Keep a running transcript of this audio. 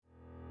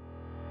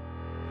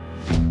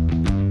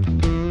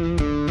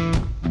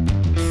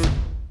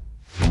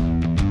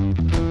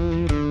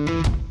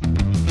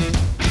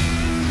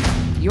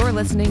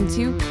listening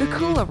to The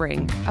Kula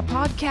Ring, a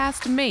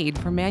podcast made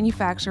for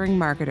manufacturing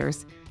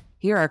marketers.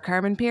 Here are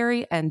Carmen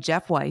Perry and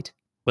Jeff White.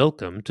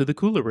 Welcome to the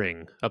Kula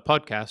Ring, a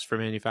podcast for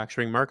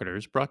manufacturing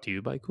marketers brought to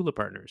you by Kula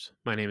Partners.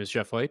 My name is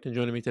Jeff White, and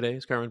joining me today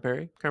is Carmen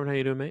Perry. Carmen, how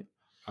you doing, mate?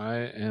 I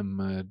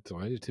am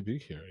delighted to be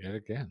here yet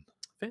again.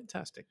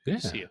 Fantastic.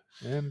 Good to see you.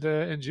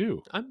 And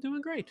you? I'm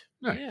doing great.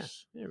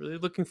 Nice. Yeah, really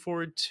looking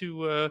forward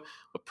to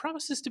what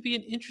promises to be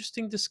an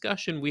interesting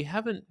discussion. We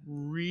haven't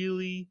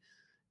really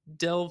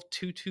delved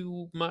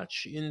too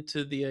much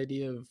into the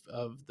idea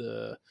of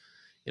the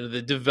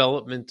the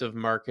development of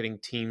marketing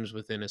teams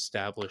within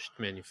established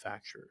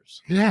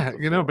manufacturers. Yeah,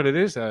 before. but it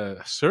is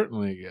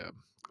certainly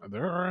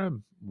there are a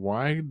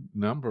wide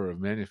number of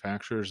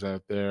manufacturers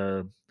out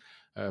there,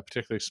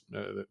 particularly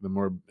the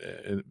more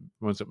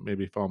ones that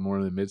maybe fall more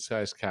in the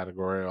mid-sized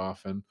category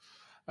often,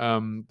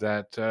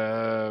 that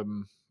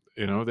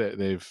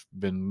they've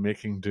been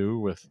making do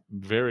with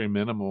very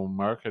minimal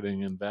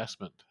marketing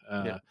investment.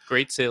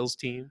 Great sales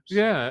teams.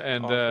 Yeah,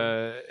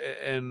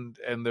 often.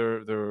 and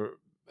they're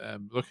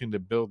looking to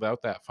build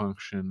out that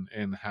function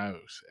in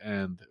house,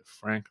 and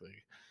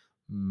frankly,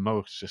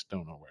 most just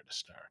don't know where to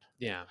start.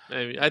 Yeah,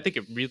 I think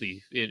it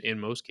really, in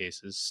most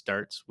cases,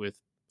 starts with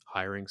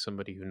hiring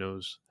somebody who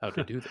knows how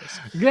to do this.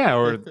 Yeah,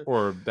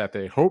 or that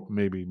they hope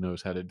maybe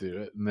knows how to do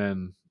it, and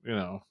then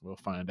we'll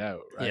find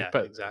out, right? Yeah,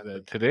 But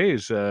exactly.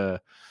 Today's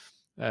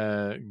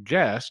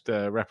guest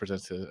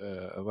represents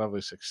a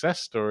lovely success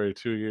story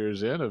 2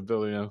 years in of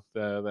building up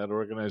that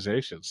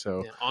organization.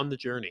 So Yeah, on the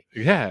journey.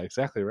 yeah,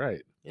 exactly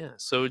right. Yeah.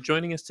 So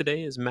joining us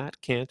today is Matt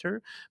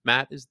Canter.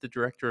 Matt is the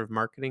director of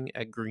marketing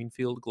at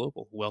Greenfield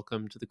Global.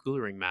 Welcome to the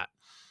Kula Ring, Matt.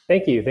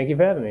 Thank you. Thank you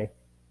for having me.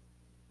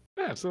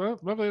 Yeah, so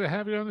lovely to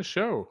have you on the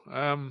show.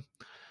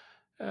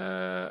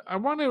 I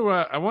want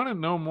to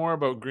know more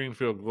about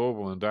Greenfield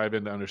Global and dive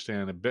in to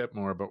understand a bit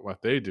more about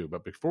what they do.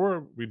 But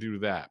before we do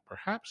that,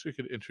 perhaps we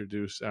could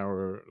introduce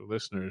our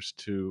listeners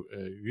to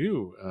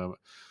you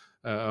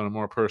on a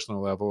more personal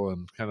level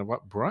and kind of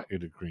what brought you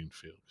to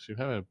Greenfield. So you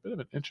have a bit of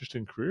an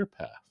interesting career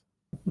path.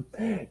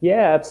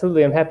 Yeah,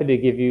 absolutely. I'm happy to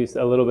give you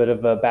a little bit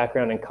of a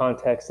background and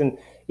context. And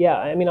yeah,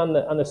 I mean, on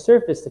the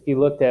surface, if you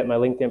looked at my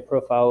LinkedIn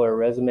profile or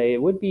resume,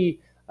 it would be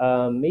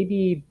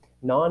maybe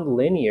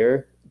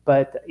non-linear.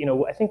 But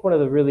I think one of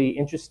the really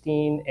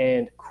interesting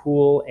and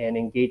cool and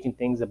engaging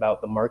things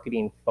about the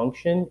marketing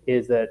function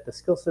is that the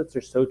skill sets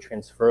are so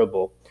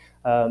transferable.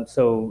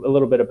 So a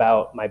little bit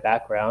about my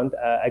background.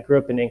 I grew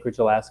up in Anchorage,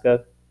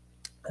 Alaska.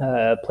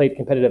 Played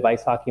competitive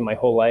ice hockey my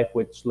whole life,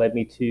 which led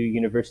me to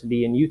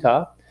university in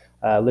Utah.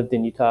 Lived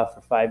in Utah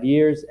for 5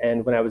 years,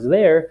 and when I was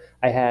there,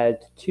 I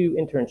had 2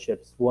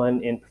 internships,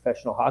 one in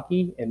professional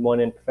hockey and one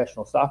in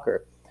professional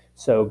soccer.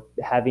 So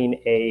having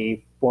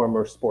a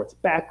former sports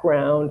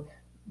background,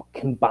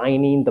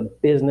 combining the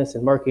business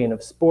and marketing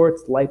of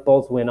sports, light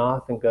bulbs went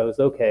off and goes,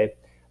 okay,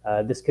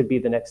 this could be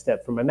the next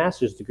step for my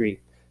master's degree.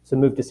 So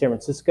moved to San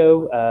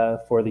Francisco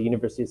for the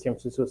University of San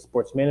Francisco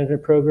Sports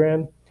Management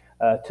Program.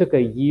 Took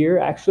a year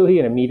actually,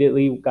 and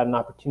immediately got an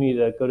opportunity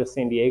to go to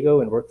San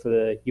Diego and work for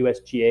the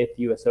USGA at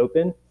the US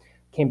Open.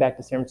 Came back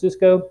to San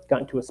Francisco,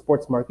 got into a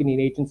sports marketing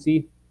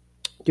agency,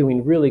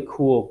 doing really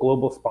cool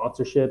global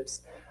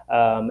sponsorships.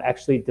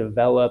 Actually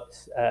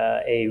developed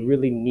a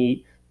really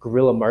neat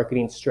guerrilla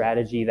marketing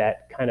strategy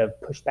that kind of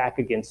pushed back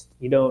against,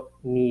 you don't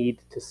need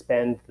to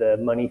spend the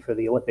money for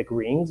the Olympic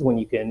rings when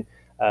you can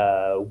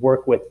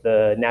work with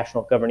the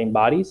national governing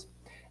bodies.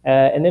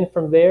 And then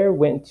from there,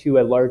 went to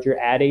a larger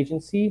ad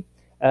agency,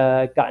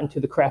 got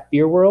into the craft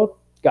beer world,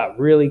 got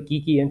really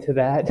geeky into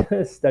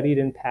that, studied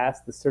and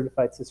passed the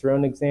Certified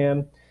Cicerone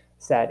exam,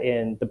 sat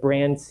in the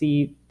brand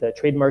seat, the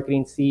trade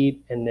marketing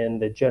seat, and then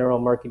the general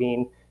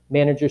marketing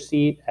manager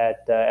seat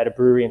at a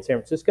brewery in San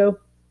Francisco.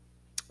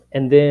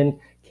 And then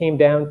came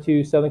down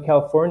to Southern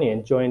California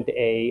and joined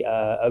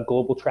a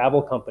global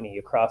travel company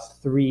across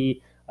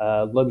 3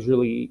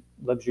 luxury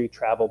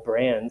travel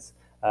brands,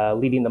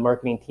 leading the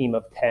marketing team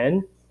of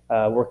 10.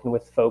 Working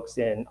with folks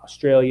in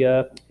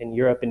Australia, in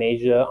Europe, and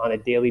Asia on a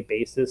daily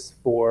basis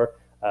for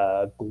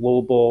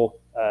global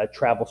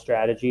travel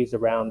strategies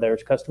around their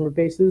customer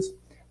bases.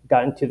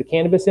 Got into the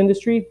cannabis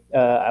industry.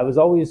 I was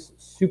always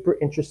super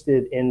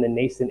interested in the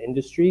nascent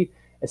industry,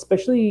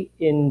 especially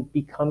in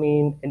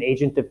becoming an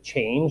agent of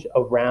change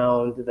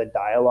around the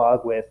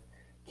dialogue with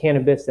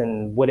cannabis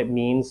and what it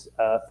means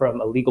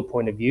from a legal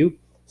point of view.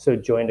 So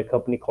joined a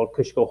company called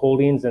Kushko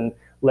Holdings and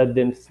led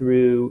them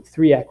through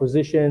 3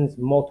 acquisitions,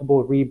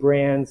 multiple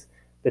rebrands,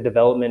 the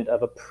development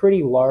of a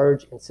pretty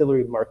large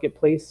ancillary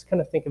marketplace. Kind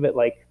of think of it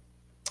like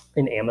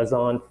an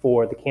Amazon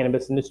for the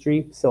cannabis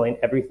industry, selling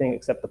everything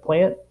except the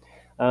plant.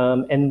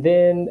 And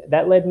then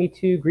that led me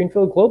to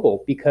Greenfield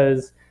Global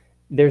because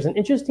there's an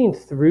interesting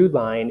through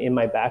line in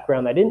my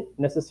background I didn't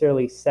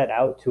necessarily set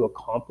out to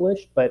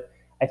accomplish, but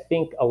I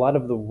think a lot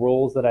of the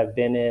roles that I've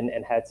been in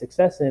and had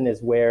success in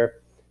is where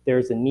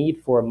there's a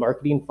need for a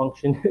marketing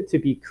function to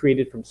be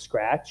created from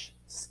scratch,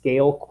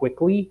 scale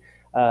quickly,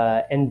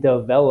 and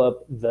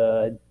develop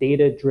the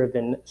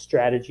data-driven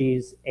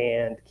strategies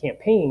and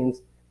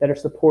campaigns that are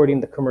supporting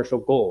the commercial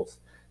goals.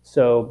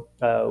 So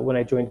when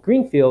I joined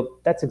Greenfield,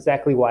 that's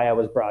exactly why I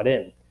was brought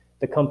in.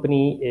 The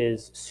company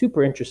is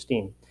super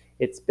interesting.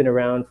 It's been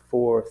around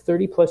for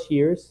 30 plus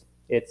years.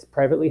 It's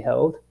privately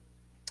held.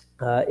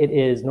 It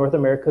is North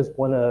America's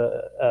one of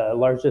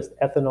largest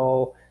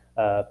ethanol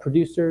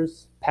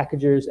producers,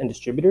 packagers, and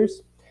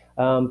distributors,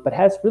 but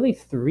has really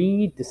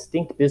three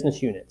distinct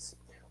business units.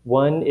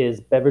 One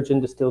is beverage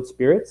and distilled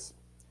spirits,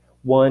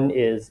 one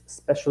is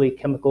specialty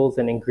chemicals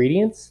and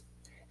ingredients,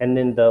 and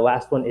then the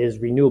last one is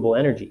renewable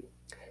energy.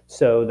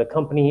 So the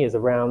company is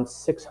around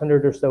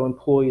 600 or so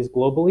employees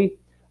globally.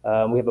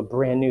 We have a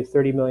brand new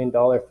 $30 million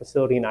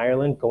facility in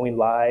Ireland going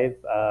live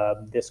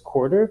this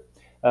quarter.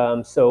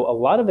 So a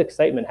lot of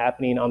excitement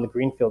happening on the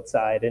Greenfield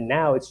side. And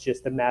now it's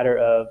just a matter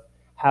of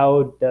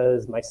how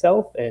does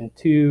myself and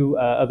two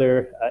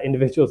other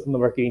individuals in the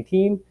marketing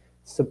team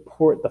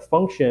support the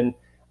function,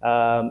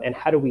 and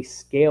how do we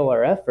scale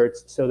our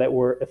efforts so that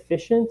we're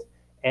efficient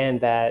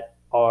and that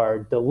our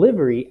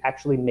delivery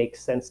actually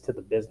makes sense to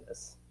the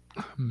business.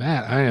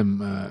 Matt, I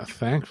am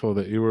thankful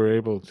that you were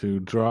able to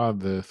draw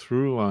the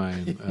through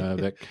line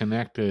that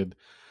connected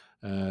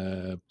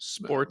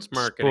Sports sports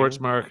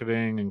marketing.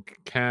 marketing and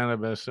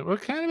cannabis. Well,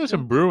 cannabis Yeah.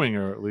 and brewing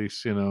are at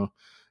least, or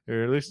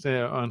at least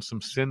on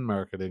some sin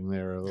marketing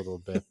there a little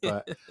bit,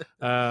 but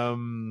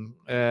and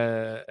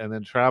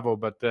then travel.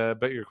 But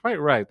you're quite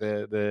right.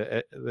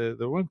 The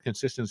one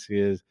consistency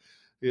is,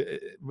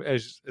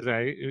 as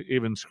I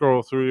even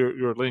scroll through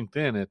your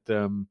LinkedIn,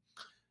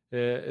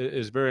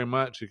 is very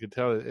much, you could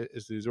tell,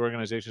 is these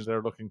organizations that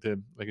are looking to,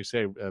 like you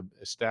say,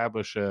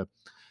 establish a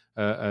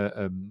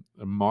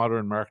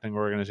modern marketing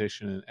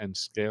organization and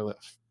scale it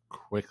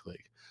quickly.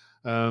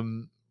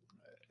 And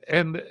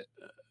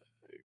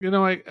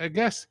I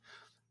guess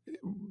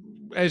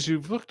as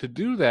you've looked to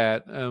do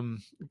that,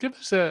 give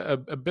us a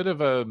bit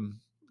of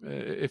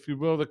if you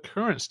will, the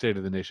current state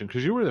of the nation,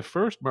 because you were the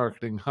first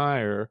marketing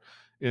hire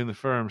in the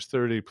firm's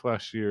 30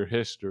 plus year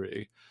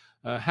history.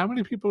 How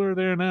many people are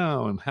there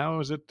now, and how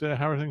is it?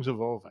 How are things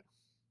evolving?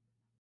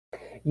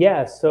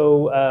 Yeah,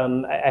 so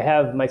I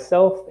have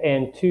myself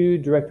and two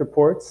direct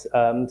reports.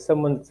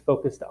 Someone that's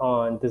focused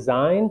on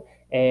design,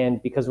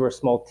 and because we're a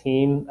small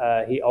team,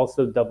 he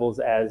also doubles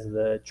as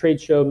the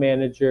trade show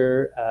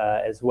manager,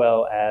 as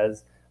well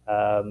as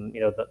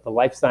the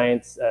life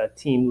science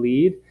team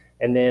lead.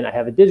 And then I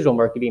have a digital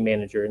marketing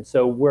manager, and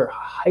so we're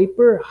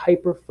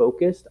hyper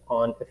focused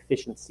on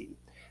efficiency.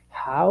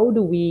 How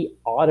do we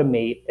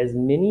automate as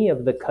many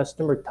of the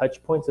customer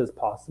touch points as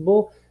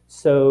possible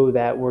so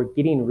that we're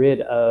getting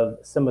rid of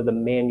some of the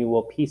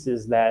manual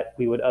pieces that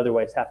we would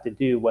otherwise have to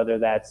do, whether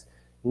that's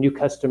new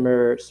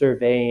customer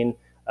surveying,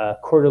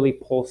 quarterly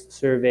pulse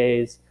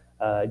surveys,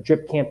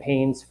 drip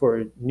campaigns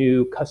for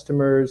new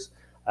customers,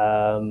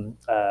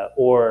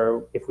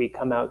 or if we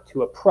come out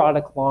to a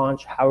product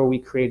launch, how are we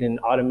creating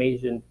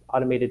an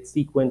automated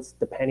sequence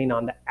depending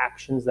on the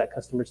actions that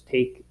customers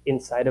take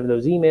inside of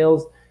those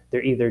emails.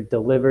 They're either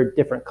delivered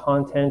different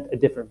content, a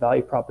different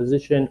value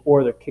proposition,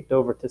 or they're kicked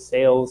over to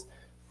sales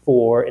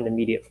for an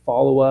immediate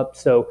follow-up.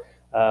 So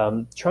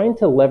trying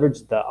to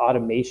leverage the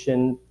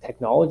automation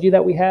technology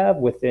that we have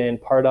within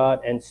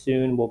Pardot, and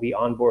soon we'll be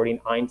onboarding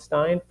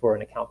Einstein for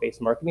an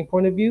account-based marketing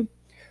point of view.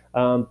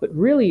 But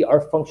really our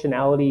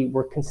functionality,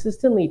 we're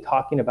consistently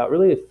talking about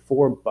really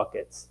 4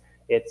 buckets.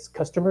 It's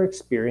customer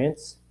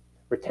experience,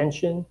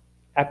 retention,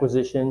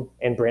 acquisition,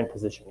 and brand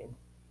positioning.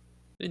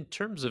 In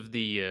terms of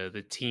the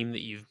team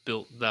that you've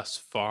built thus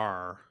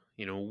far,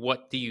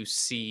 what do you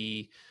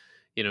see?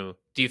 Do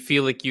you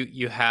feel like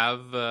you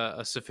have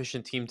a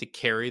sufficient team to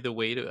carry the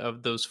weight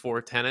of those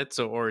 4 tenets,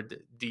 or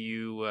do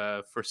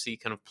you foresee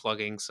kind of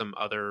plugging some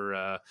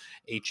other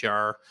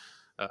HR?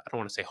 I don't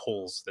want to say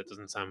holes. That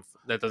doesn't sound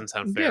Yeah,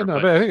 fair, no,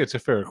 but but I think it's a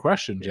fair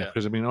question, Jeff, yeah,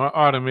 because I mean,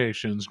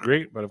 automation's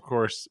great, but of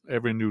course,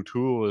 every new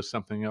tool is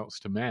something else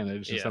to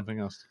manage and yeah. something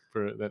else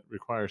that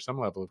requires some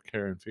level of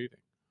care and feeding.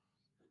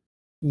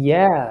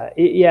 Yeah.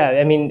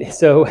 I mean,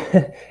 so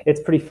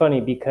it's pretty funny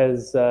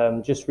because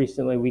just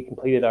recently we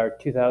completed our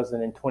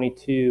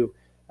 2022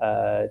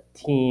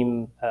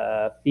 team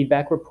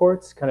feedback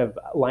reports, kind of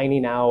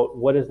lining out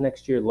what does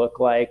next year look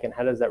like and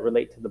how does that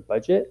relate to the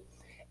budget.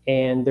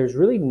 And there's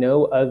really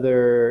no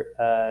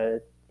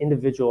other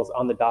individuals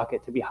on the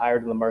docket to be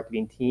hired in the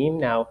marketing team.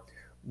 Now,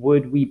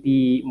 would we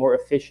be more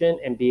efficient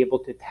and be able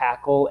to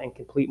tackle and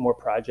complete more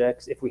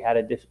projects if we had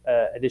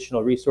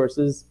additional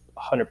resources?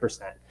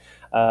 100%.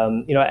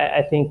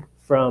 I think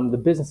from the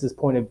business's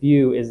point of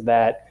view is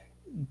that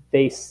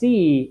they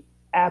see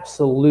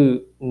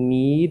absolute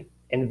need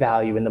and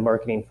value in the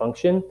marketing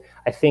function.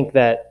 I think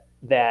that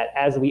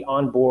as we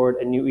onboard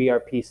a new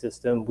ERP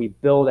system, we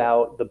build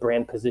out the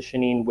brand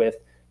positioning with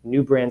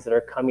new brands that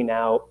are coming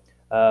out,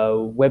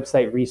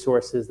 website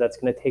resources that's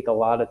going to take a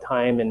lot of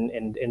time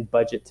and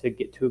budget to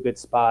get to a good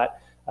spot.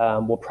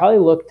 We'll probably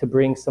look to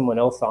bring someone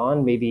else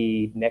on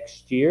maybe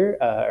next year,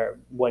 or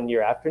 1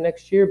 year after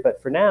next year.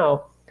 But for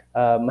now,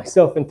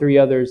 myself and 3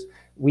 others,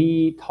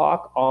 we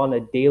talk on a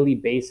daily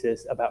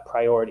basis about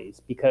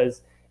priorities,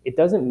 because it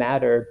doesn't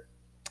matter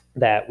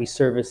that we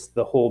service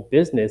the whole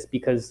business,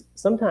 because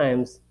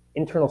sometimes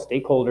internal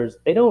stakeholders,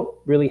 they don't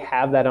really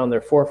have that on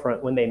their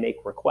forefront when they make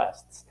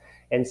requests.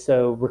 And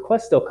so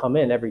requests still come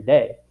in every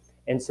day.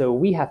 And so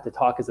we have to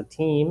talk as a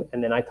team,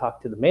 and then I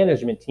talk to the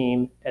management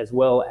team as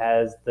well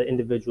as the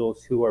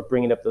individuals who are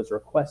bringing up those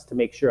requests to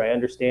make sure I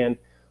understand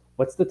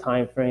what's the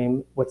time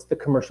frame, what's the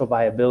commercial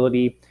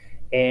viability,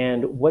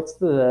 and what's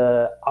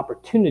the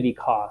opportunity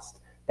cost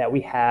that we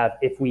have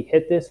if we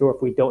hit this or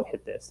if we don't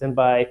hit this. And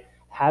by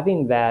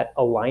having that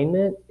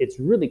alignment, it's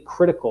really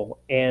critical.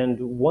 And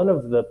one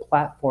of the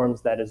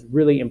platforms that is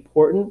really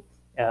important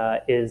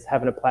is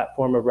having a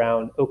platform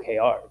around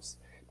OKRs,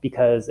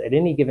 because at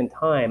any given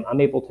time, I'm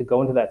able to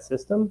go into that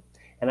system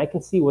and I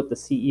can see what the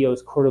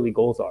CEO's quarterly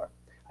goals are.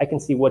 I can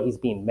see what he's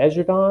being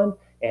measured on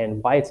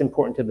and why it's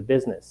important to the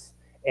business.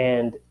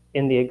 And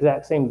in the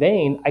exact same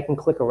vein, I can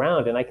click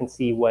around and I can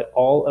see what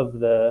all of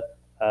the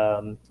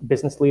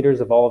business leaders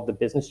of all of the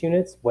business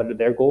units, what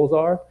their goals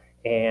are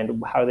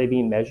and how are they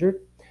being measured.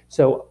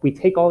 So we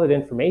take all that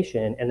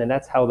information, and then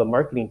that's how the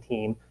marketing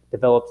team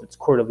develops its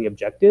quarterly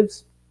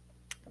objectives.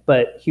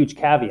 But huge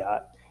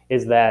caveat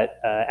is that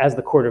as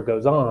the quarter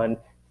goes on,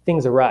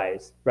 things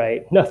arise,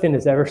 right? Nothing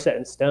is ever set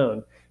in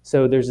stone.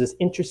 So there's this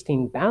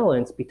interesting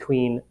balance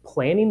between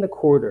planning the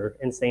quarter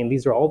and saying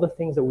these are all the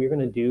things that we're going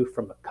to do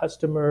from a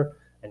customer,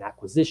 an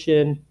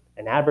acquisition,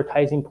 an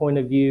advertising point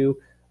of view,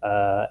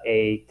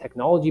 a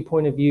technology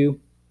point of view,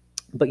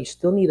 but you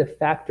still need to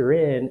factor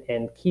in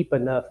and keep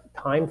enough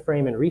time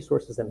frame and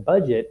resources and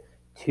budget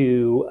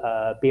to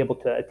be able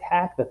to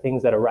attack the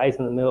things that arise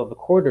in the middle of the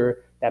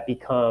quarter that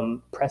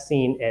become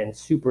pressing and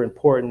super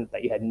important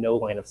that you had no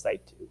line of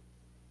sight to.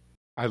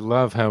 I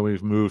love how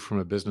we've moved from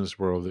a business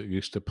world that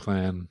used to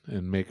plan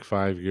and make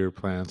 5-year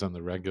plans on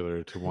the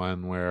regular to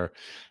one where,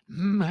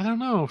 I don't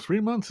know,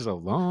 3 months is a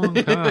long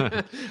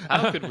time.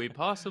 How could we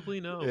possibly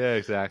know? Yeah,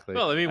 exactly.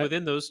 Well, I mean,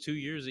 within those 2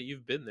 years that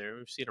you've been there,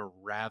 we've seen a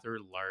rather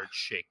large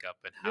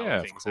shakeup in how Yeah,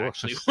 of things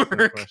actually course, of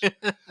work.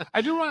 course.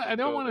 I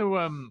don't want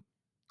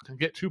to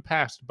get too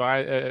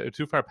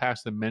far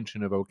past the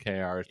mention of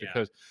OKRs, Yeah.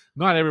 because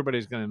not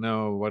everybody's going to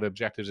know what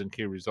objectives and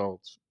key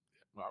results,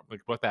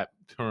 like what that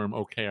term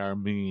OKR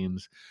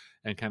means,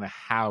 and kind of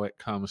how it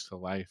comes to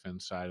life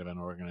inside of an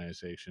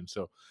organization.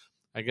 So,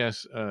 I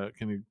guess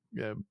can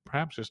you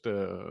perhaps just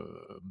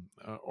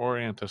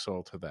orient us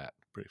all to that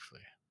briefly?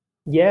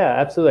 Yeah,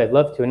 absolutely. I'd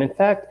love to. And in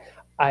fact,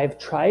 I've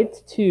tried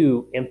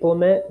to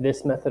implement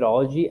this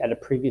methodology at a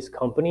previous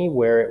company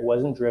where it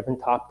wasn't driven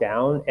top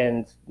down,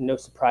 and no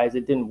surprise,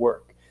 it didn't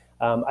work.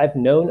 I've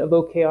known of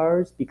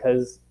OKRs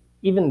because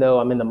even though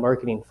I'm in the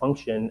marketing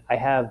function, I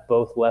have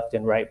both left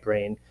and right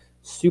brain,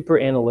 super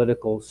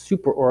analytical,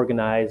 super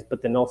organized,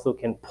 but then also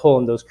can pull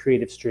on those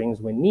creative strings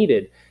when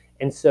needed.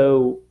 And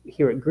so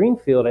here at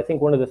Greenfield, I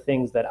think one of the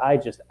things that I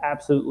just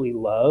absolutely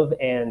love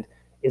and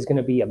is going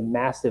to be a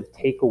massive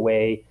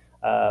takeaway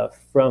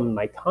from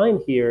my time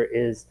here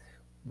is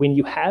when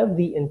you have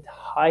the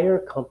entire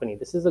company,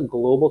 this is a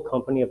global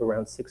company of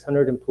around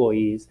 600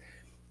 employees,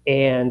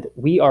 and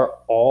we are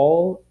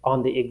all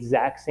on the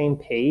exact same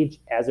page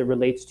as it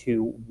relates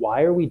to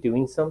why are we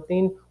doing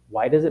something,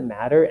 why does it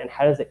matter, and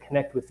how does it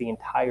connect with the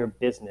entire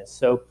business.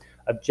 So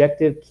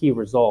objective, key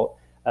result,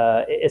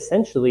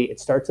 essentially it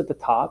starts at the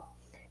top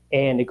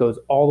and it goes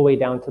all the way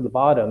down to the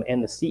bottom.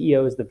 And the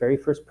CEO is the very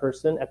first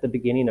person at the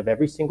beginning of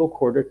every single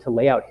quarter to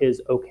lay out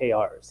his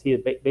OKRs. He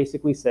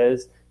basically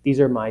says, these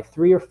are my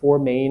 3 or 4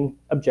 main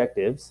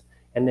objectives.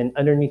 And then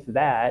underneath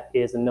that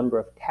is a number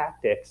of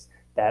tactics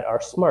that are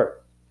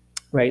smart,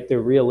 right? They're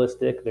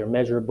realistic, they're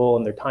measurable,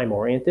 and they're time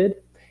oriented.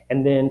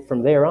 And then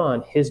from there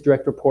on, his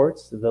direct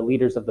reports, the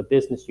leaders of the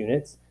business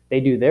units,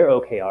 they do their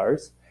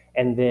OKRs.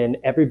 And then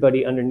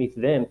everybody underneath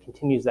them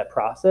continues that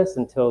process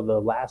until the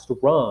last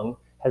rung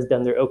has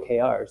done their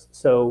OKRs.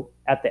 So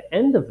at the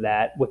end of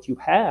that, what you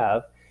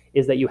have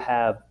is that you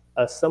have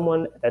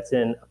someone that's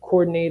in a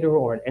coordinator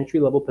or an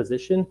entry-level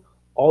position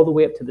all the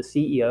way up to the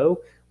CEO.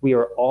 We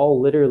are all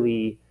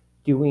literally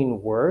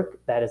doing work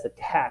that is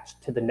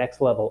attached to the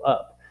next level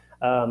up.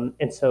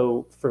 And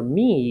so for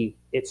me,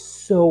 it's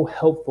so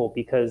helpful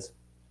because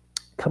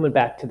coming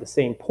back to the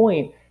same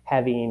point,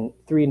 having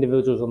 3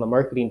 individuals on the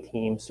marketing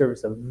team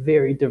service a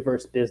very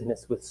diverse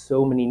business with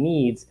so many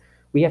needs,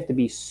 we have to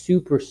be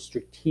super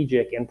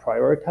strategic and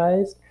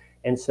prioritized.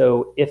 And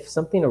so if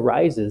something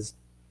arises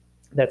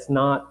that's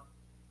not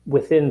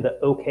within the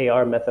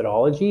OKR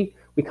methodology,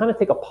 we kind of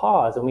take a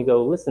pause and we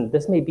go, listen,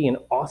 this may be an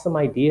awesome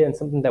idea and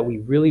something that we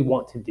really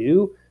want to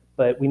do,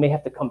 but we may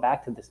have to come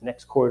back to this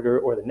next quarter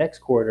or the next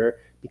quarter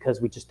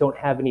because we just don't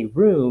have any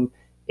room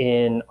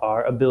in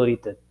our ability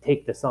to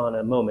take this on in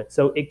a moment.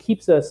 So it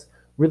keeps us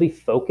really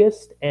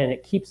focused and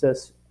it keeps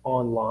us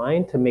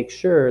online to make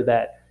sure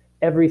that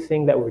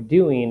everything that we're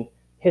doing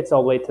hits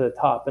all the way to the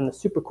top. And the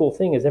super cool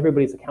thing is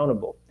everybody's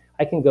accountable.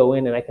 I can go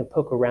in and I can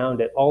poke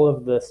around at all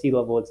of the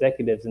C-level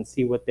executives and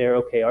see what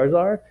their OKRs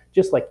are,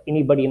 just like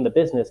anybody in the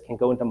business can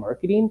go into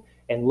marketing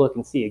and look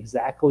and see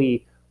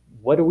exactly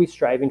what are we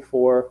striving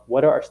for,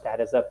 what are our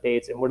status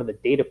updates, and what are the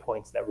data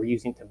points that we're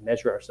using to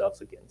measure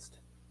ourselves against.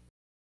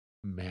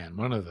 Man,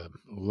 one of the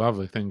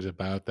lovely things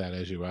about that,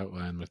 as you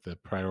outlined with the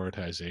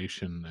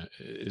prioritization,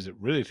 is it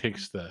really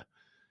takes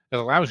it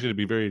allows you to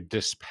be very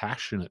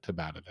dispassionate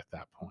about it at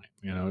that point.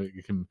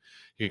 You can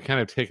kind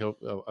of take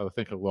I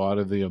think a lot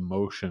of the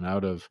emotion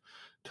out of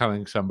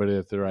telling somebody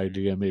that their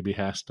idea maybe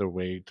has to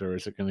wait, or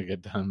is it going to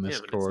get done Yeah,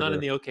 this but it's not in quarter.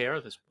 the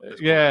OKR this quarter.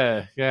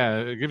 Yeah, yeah,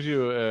 it gives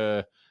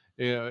you,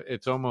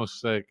 it's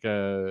almost like,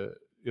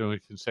 you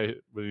can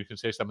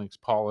say something's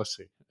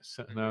policy.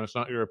 No, it's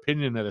not your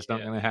opinion that it's not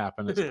Yeah. going to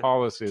happen. It's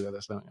policy that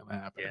it's not going to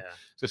happen. Yeah.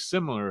 It's a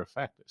similar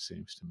effect, it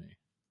seems to me.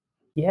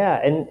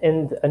 Yeah,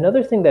 and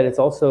another thing that is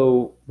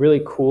also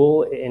really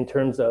cool in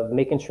terms of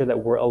making sure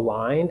that we're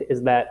aligned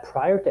is that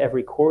prior to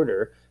every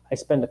quarter, I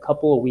spend a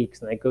couple of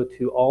weeks and I go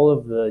to all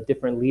of the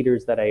different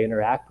leaders that I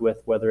interact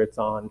with, whether it's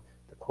on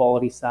the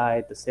quality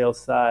side, the sales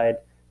side,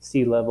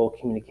 C-level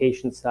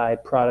communication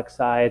side, product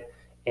side,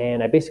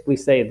 and I basically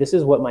say, this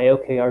is what my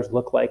OKRs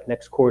look like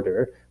next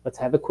quarter. Let's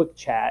have a quick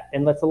chat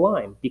and let's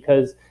align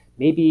because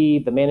maybe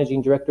the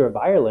managing director of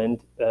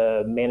Ireland,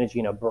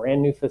 managing a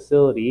brand new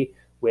facility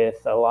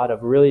with a lot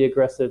of really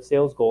aggressive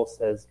sales goals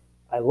says,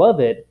 I love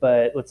it,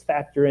 but let's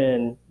factor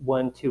in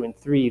 1, 2, and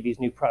 3, these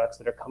new products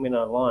that are coming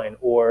online,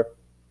 or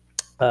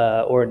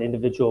an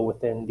individual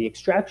within the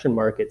extraction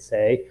market,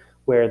 say,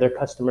 where their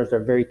customers are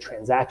very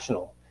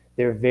transactional.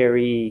 They're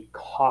very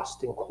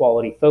cost and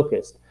quality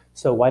focused.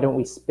 So why don't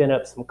we spin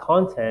up some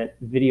content,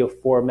 video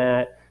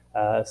format,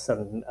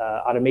 some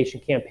automation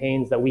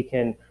campaigns that we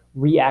can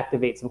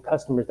reactivate some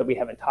customers that we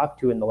haven't talked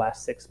to in the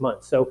last 6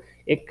 months. So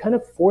it kind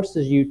of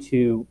forces you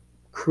to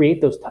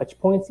create those touch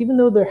points, even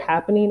though they're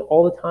happening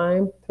all the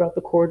time throughout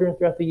the quarter and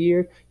throughout the year.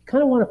 You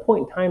kind of want a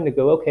point in time to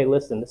go, okay,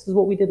 listen, this is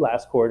what we did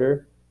last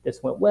quarter.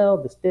 This went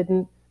well, this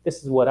didn't.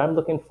 This is what I'm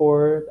looking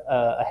for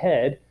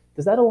ahead.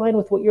 Does that align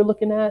with what you're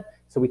looking at?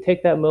 So we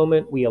take that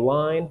moment, we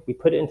align, we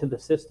put it into the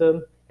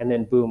system, and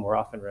then boom, we're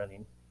off and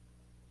running.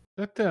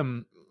 That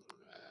I'm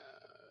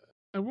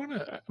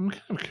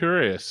kind of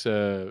curious.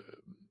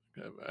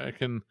 I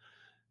can.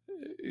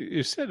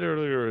 You said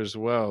earlier as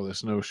well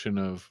this notion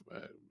of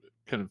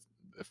kind of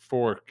the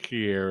four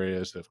key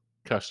areas of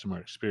customer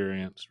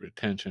experience,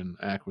 retention,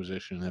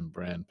 acquisition, and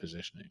brand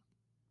positioning.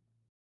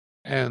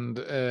 And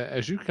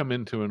as you come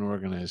into an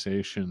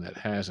organization that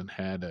hasn't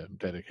had a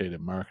dedicated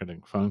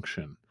marketing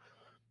function,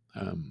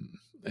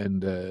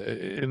 and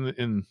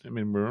I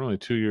mean, we're only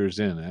 2 years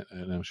in it,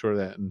 and I'm sure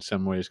that in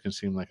some ways can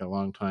seem like a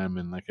long time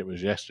and like it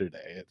was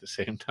yesterday. At the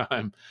same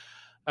time,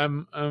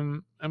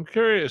 I'm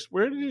curious,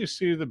 where do you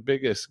see the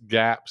biggest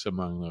gaps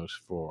among those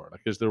four?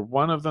 Like, is there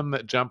one of them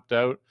that jumped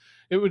out?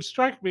 It would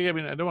strike me. I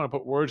mean, I don't want to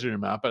put words in your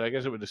mouth, but I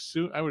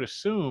would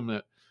assume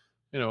that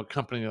a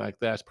company like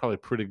that's probably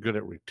pretty good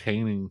at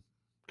retaining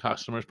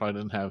customers. Probably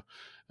doesn't have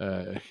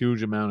a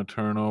huge amount of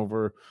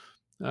turnover.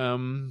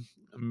 Um,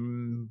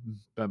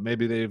 but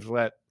maybe they've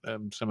let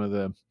some of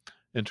the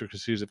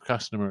intricacies of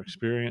customer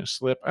experience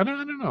slip. I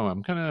don't know.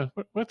 I'm kind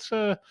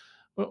of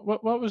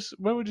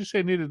what would you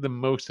say needed the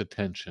most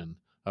attention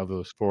of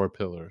those four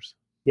pillars?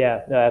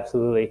 Yeah, no,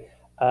 absolutely.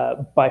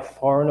 By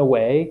far and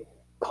away,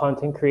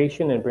 content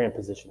creation and brand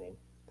positioning,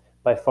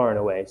 by far and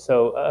away.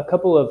 So, a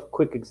couple of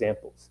quick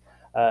examples.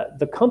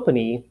 The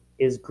company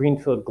is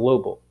Greenfield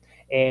Global,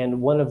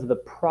 and one of the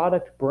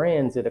product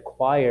brands it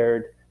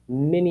acquired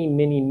many,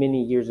 many,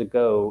 many years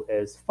ago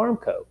is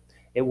Farmco.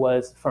 It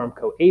was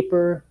Farmco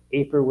Aper.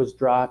 Aper was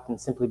dropped and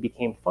simply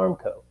became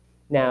Farmco.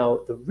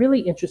 Now, the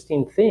really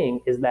interesting thing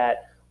is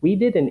that we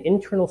did an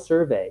internal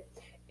survey.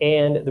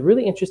 And the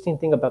really interesting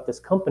thing about this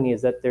company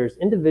is that there's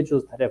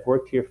individuals that have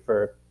worked here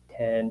for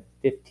 10,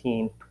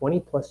 15, 20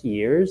 plus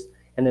years.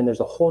 And then there's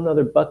a whole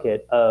nother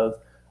bucket of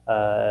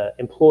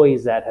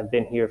employees that have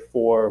been here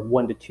for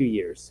 1 to 2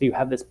 years. So you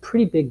have this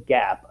pretty big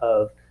gap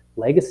of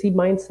legacy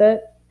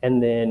mindset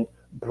and then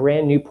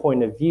brand new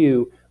point of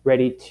view,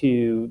 ready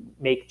to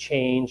make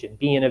change and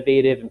be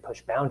innovative and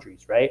push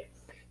boundaries, right?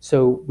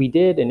 So we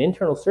did an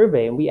internal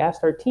survey and we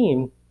asked our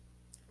team,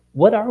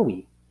 what are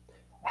we?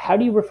 How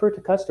do you refer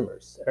to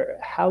customers? Or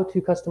how do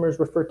customers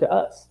refer to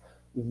us?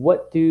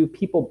 What do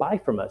people buy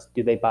from us?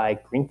 Do they buy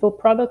Greenfield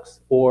products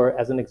or,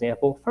 as an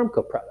example,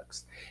 Farmco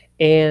products?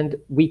 And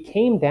we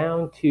came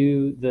down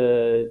to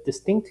the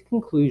distinct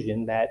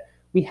conclusion that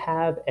we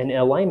have an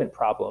alignment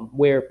problem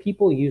where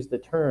people use the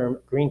term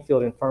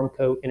Greenfield and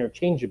Farmco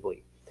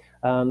interchangeably.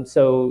 It's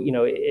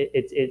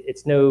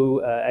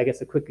no, I guess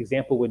a quick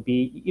example would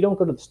be you don't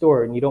go to the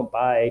store and you don't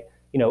buy,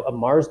 a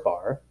Mars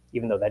bar,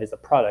 even though that is a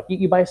product.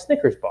 You buy a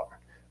Snickers bar,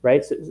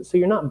 right? So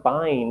you're not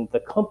buying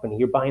the company,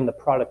 you're buying the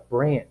product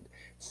brand.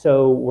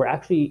 So we're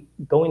actually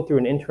going through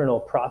an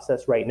internal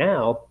process right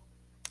now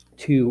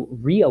to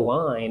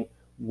realign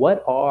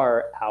what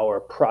are our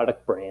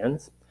product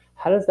brands,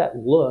 how does that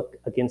look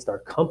against our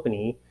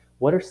company,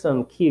 what are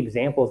some key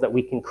examples that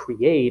we can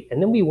create, and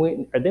then we're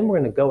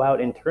going to go out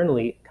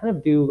internally, kind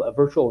of do a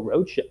virtual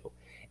roadshow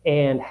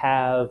and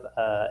have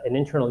an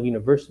internal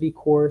university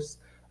course.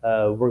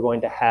 We're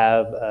going to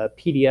have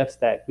PDFs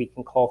that we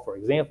can call for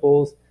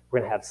examples. We're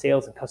going to have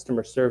sales and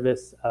customer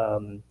service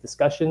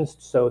discussions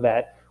so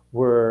that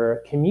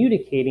we're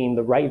communicating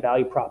the right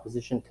value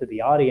proposition to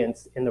the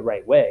audience in the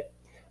right way.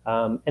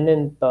 And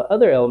then the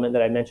other element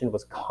that I mentioned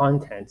was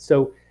content.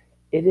 So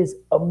it is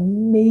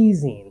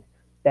amazing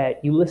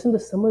that you listen to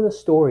some of the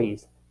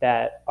stories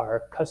that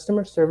our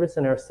customer service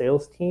and our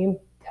sales team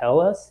tell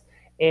us,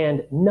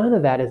 and none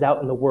of that is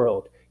out in the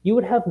world. You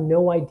would have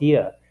no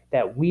idea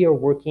that we are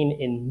working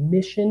in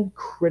mission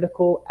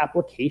critical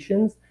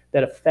applications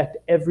that affect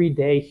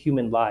everyday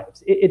human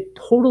lives. It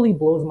totally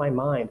blows my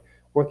mind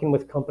working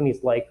with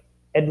companies like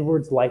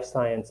Edwards Life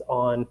Science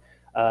um,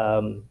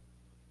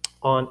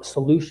 on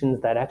solutions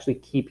that actually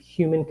keep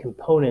human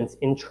components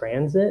in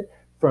transit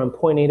from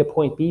point A to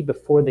point B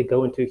before they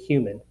go into a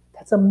human.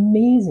 That's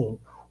amazing.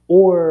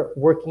 Or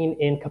working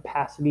in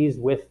capacities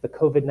with the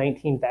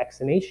COVID-19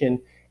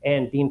 vaccination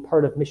and being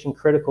part of mission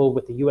critical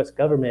with the US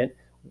government,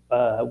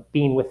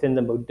 being within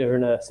the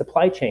Moderna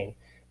supply chain.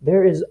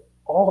 There is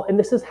and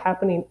this is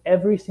happening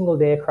every single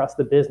day across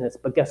the business.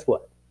 But guess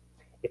what?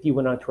 If you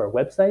went onto our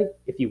website,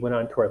 if you went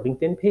onto our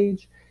LinkedIn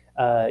page,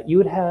 you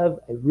would have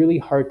a really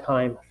hard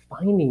time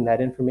finding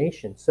that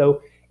information.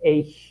 So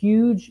a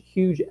huge,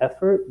 huge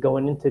effort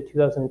going into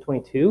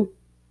 2022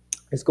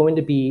 is going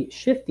to be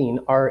shifting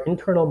our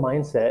internal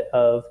mindset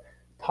of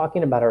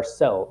talking about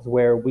ourselves,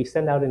 where we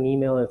send out an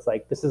email and it's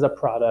like, this is a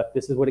product,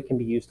 this is what it can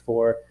be used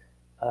for,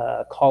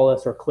 call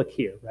us or click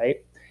here, right?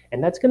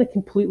 And that's going to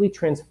completely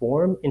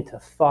transform into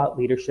thought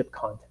leadership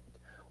content.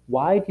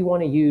 Why do you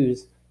want to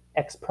use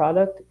X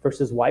product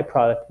versus Y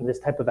product in this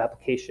type of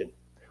application?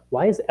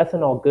 Why is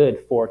ethanol good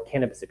for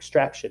cannabis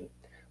extraction?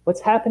 What's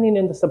happening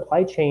in the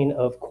supply chain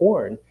of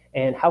corn,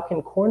 and how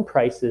can corn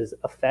prices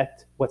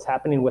affect what's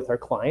happening with our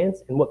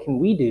clients, and what can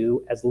we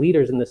do as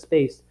leaders in the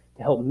space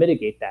to help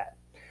mitigate that?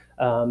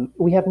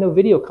 We have no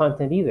video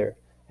content either.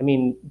 I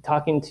mean,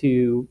 talking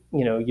to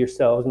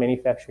yourselves,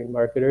 manufacturing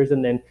marketers,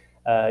 and then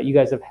you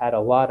guys have had a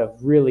lot of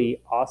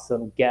really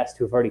awesome guests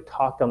who have already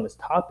talked on this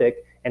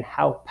topic and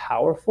how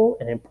powerful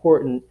and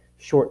important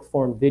short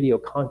form video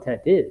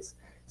content is.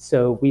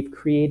 So we've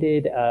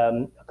created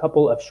a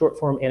couple of short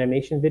form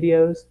animation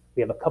videos.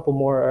 We have a couple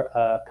more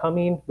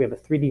coming. We have a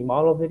 3D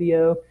model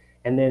video.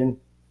 And then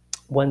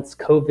once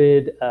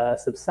COVID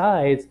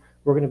subsides,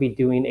 we're going to be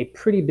doing a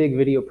pretty big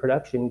video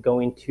production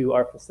going to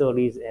our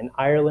facilities in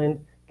Ireland,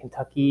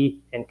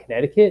 Kentucky, and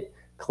Connecticut,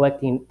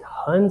 collecting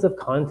tons of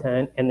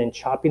content and then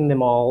chopping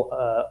them all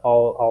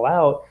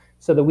out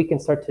so that we can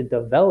start to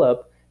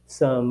develop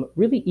some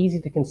really easy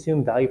to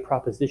consume value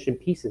proposition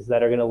pieces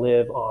that are going to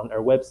live on our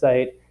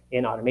website,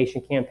 in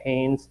automation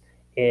campaigns,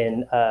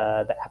 in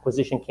the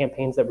acquisition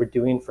campaigns that we're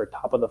doing for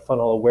top of the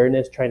funnel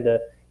awareness, trying to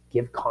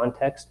give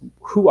context.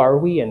 Who are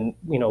we, and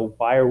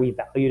why are we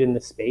valued in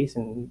this space,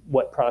 and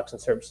what products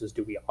and services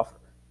do we offer?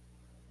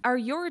 Are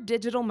your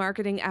digital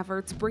marketing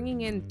efforts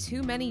bringing in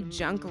too many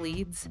junk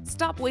leads?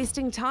 Stop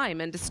wasting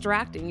time and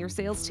distracting your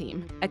sales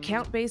team.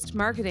 Account-based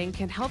marketing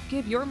can help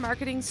give your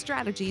marketing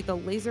strategy the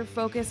laser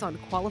focus on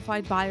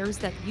qualified buyers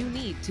that you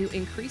need to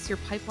increase your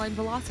pipeline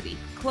velocity,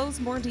 close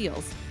more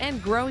deals,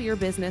 and grow your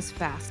business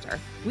faster.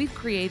 We've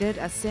created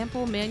a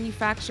sample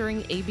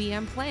manufacturing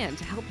ABM plan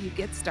to help you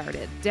get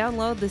started.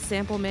 Download the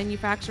sample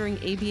manufacturing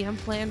ABM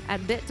plan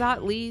at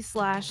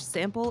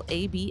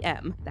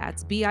bit.ly/sampleabm.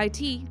 That's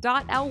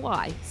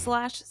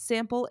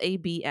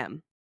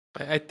bit.ly/sampleabm.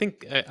 I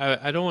think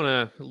I don't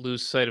want to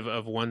lose sight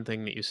of one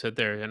thing that you said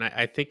there, and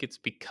I think it's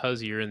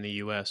because you're in the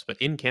U.S., but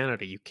in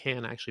Canada you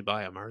can actually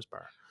buy a Mars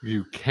bar.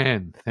 You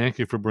can. Thank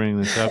you for bringing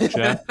this up,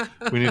 Jeff.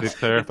 We need to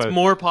clarify. It's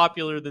more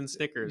popular than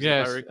Snickers, if I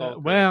Yes. recall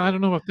correctly. Well, I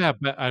don't know about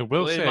that, but I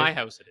will Well, in say, my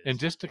house it is. and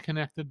just to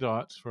connect the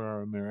dots for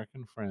our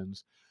American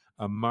friends,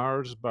 a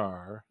Mars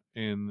bar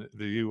in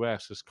the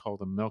U.S. is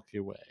called a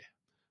Milky Way.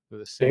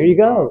 The same There you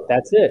bar. go.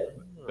 That's it.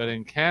 But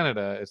in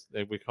Canada,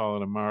 we call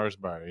it a Mars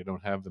bar. You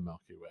don't have the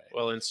Milky Way.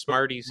 Well, and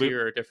Smarties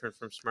here are different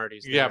from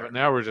Smarties there. Yeah, but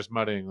now we're just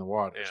muddying the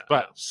waters. Yeah,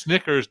 but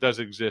Snickers does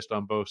exist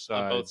on both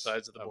sides. On both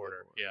sides of the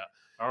border. Yeah.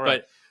 All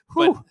right.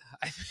 But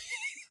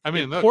I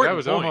mean, look, that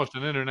was almost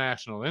an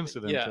international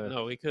incident. Yeah,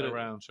 no, we could have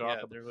around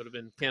there would have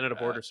been Canada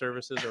Border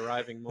Services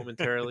arriving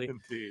momentarily.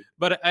 Indeed.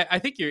 But I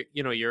think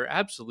you're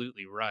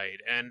absolutely right,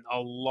 and a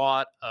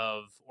lot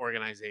of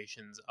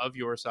organizations of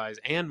your size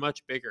and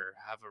much bigger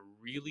have a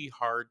really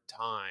hard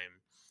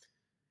time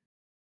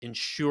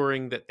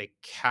ensuring that they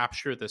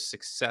capture the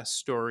success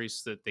stories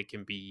so that they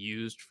can be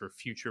used for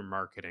future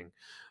marketing.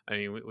 I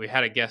mean, we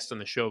had a guest on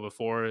the show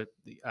before,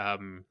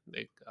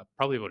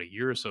 probably about a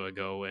year or so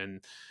ago,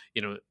 and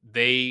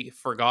they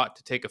forgot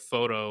to take a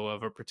photo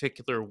of a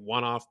particular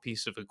one-off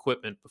piece of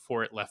equipment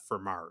before it left for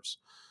Mars.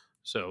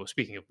 So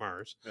speaking of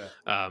Mars,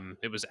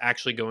 it was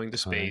actually going to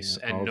space,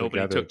 and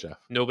nobody took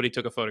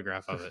a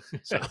photograph of it.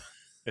 So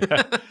and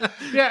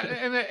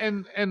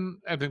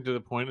I think to the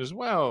point as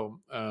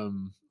well.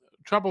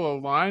 Trouble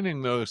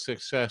aligning those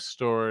success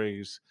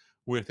stories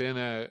within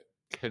a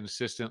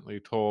consistently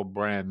told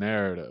brand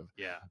narrative.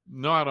 Yeah.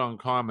 Not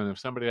uncommon if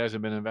somebody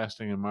hasn't been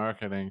investing in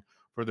marketing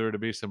for there to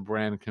be some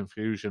brand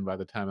confusion by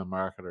the time a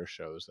marketer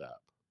shows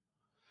up.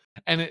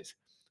 And it's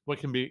what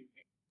can be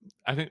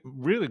I think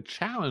really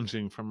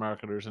challenging for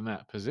marketers in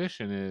that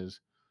position is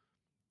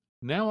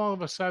now all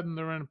of a sudden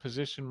they're in a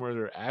position where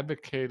they're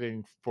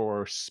advocating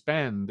for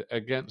spend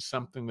against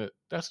something that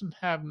doesn't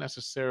have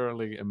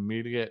necessarily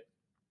immediate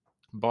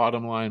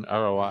bottom line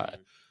ROI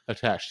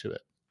attached to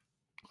it.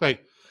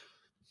 Like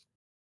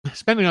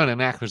spending on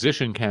an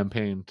acquisition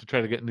campaign to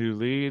try to get new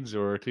leads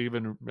or to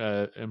even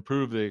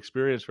improve the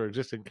experience for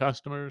existing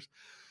customers,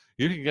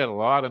 you can get a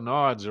lot of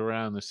nods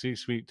around the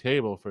C-suite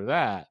table for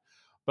that.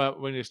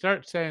 But when you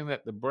start saying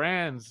that the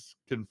brand's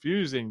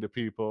confusing to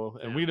people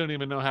and we don't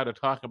even know how to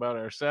talk about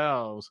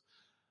ourselves,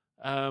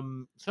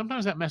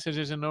 sometimes that message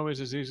isn't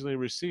always as easily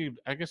received.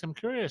 I guess I'm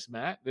curious,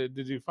 Matt,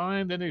 did you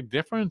find any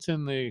difference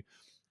in the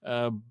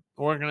uh,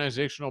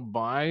 organizational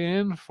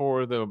buy-in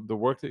for the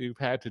work that you've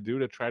had to do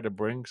to try to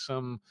bring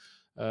some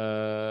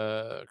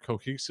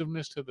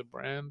cohesiveness to the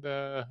brand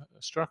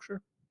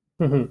structure?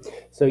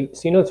 So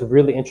you know what's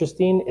really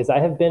interesting is I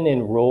have been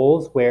in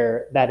roles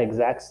where that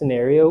exact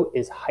scenario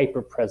is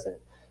hyper present.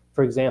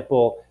 For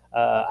example,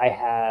 I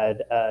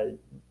had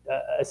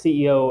a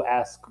CEO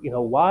ask,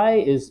 why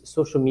is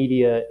social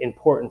media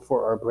important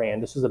for our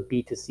brand? This was a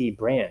B2C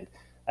brand.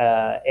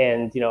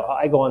 And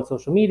I go on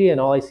social media and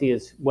all I see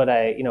is what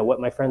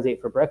my friends ate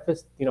for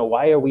breakfast.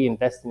 Why are we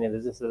investing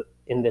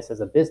in this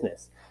as a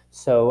business?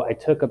 So I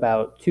took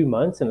about 2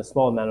 months and a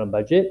small amount of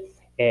budget,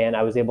 and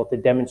I was able to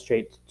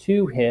demonstrate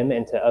to him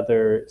and to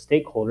other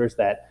stakeholders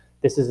that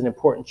this is an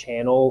important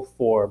channel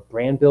for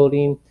brand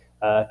building,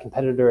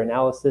 competitor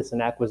analysis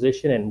and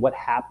acquisition, and what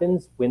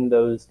happens when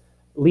those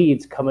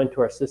leads come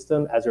into our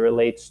system as it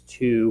relates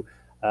to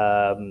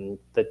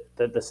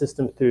the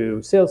system through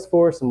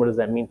Salesforce, and what does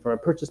that mean from a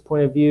purchase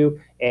point of view,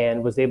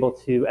 and was able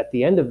to, at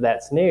the end of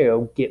that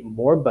scenario, get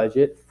more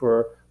budget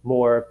for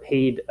more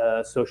paid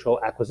social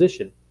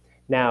acquisition.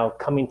 Now,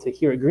 coming to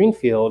here at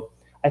Greenfield,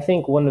 I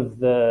think one of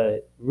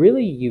the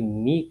really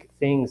unique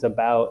things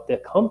about the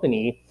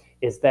company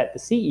is that the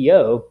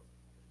CEO,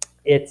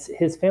 it's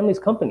his family's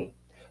company,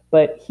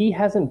 but he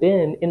hasn't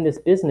been in this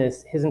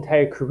business his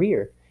entire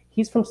career.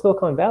 He's from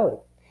Silicon Valley.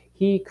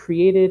 He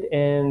created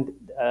and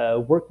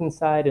worked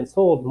inside and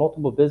sold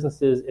multiple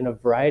businesses in a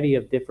variety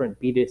of different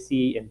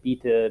B2C and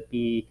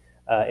B2B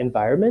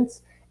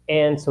environments.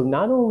 And so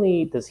not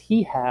only does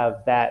he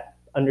have that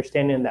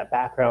understanding and that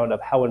background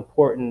of how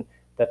important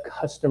the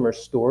customer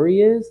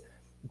story is,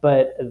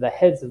 but the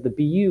heads of the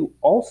BU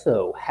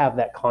also have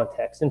that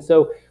context. And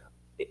so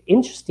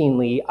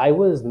interestingly, I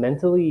was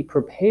mentally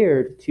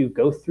prepared to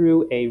go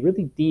through a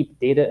really deep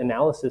data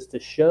analysis to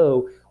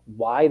show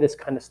why this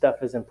kind of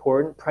stuff is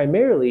important,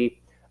 primarily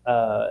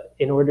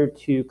in order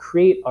to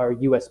create our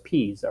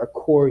USPs, our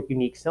core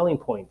unique selling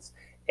points.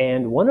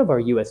 And one of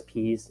our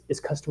USPs is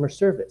customer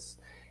service.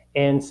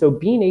 And so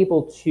being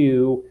able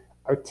to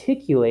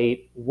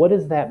articulate what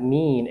does that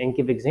mean and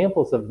give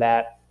examples of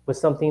that was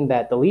something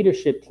that the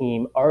leadership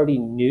team already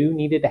knew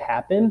needed to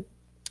happen.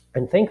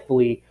 And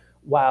thankfully,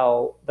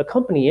 while the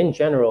company in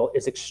general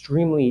is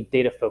extremely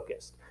data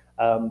focused,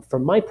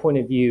 from my point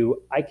of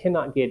view, I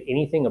cannot get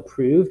anything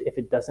approved if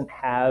it doesn't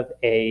have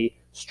a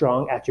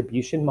strong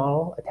attribution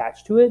model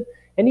attached to it.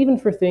 And even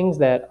for things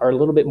that are a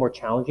little bit more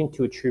challenging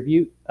to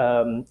attribute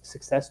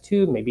success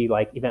to, maybe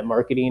like event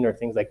marketing or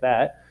things like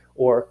that,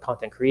 or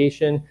content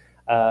creation,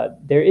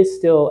 there is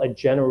still a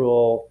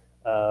general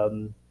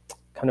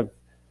kind of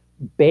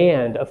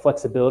band of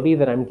flexibility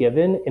that I'm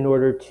given in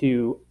order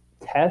to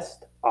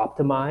test,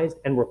 optimize,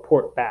 and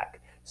report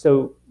back.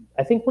 So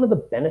I think one of the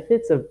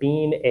benefits of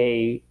being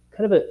a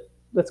kind of a,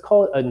 let's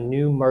call it a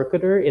new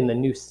marketer in the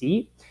new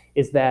seat,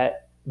 is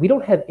that we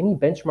don't have any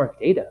benchmark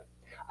data.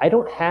 I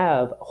don't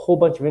have a whole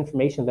bunch of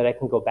information that I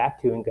can go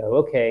back to and go,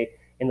 okay,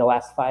 in the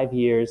last 5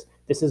 years,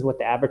 this is what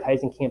the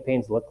advertising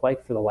campaigns look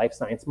like for the life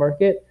science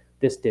market.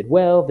 This did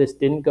well, this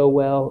didn't go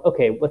well.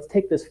 Okay, let's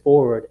take this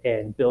forward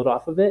and build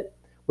off of it.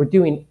 We're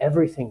doing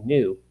everything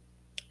new.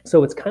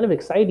 So it's kind of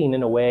exciting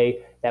in a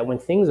way that when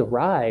things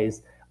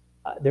arise,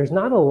 there's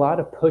not a lot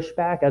of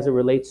pushback as it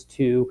relates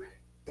to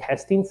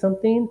testing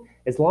something,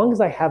 as long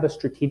as I have a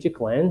strategic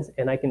lens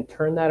and I can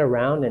turn that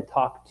around and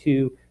talk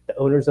to the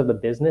owners of the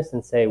business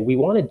and say, we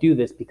want to do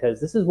this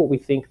because this is what we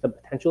think the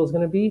potential is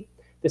going to be.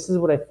 This is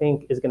what I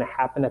think is going to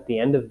happen at the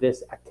end of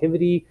this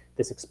activity,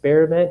 this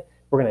experiment.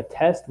 We're going to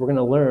test, we're going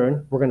to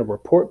learn, we're going to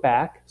report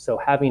back. So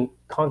having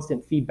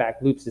constant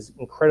feedback loops is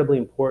incredibly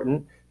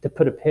important to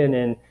put a pin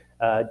in.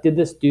 Did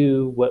this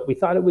do what we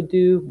thought it would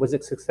do? Was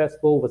it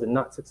successful? Was it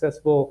not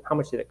successful? How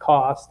much did it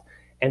cost?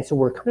 And so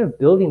we're kind of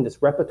building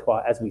this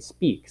repertoire as we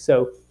speak.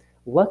 So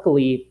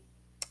luckily,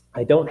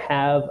 I don't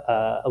have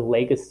a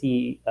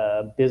legacy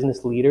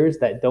business leaders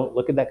that don't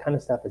look at that kind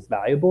of stuff as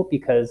valuable,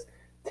 because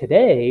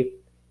today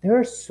there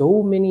are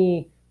so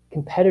many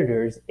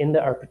competitors in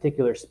our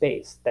particular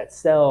space that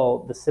sell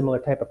the similar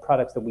type of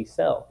products that we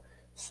sell.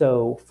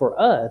 So for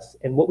us,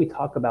 and what we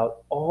talk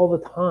about all the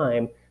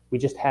time, we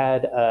just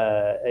had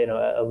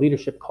a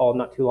leadership call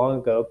not too long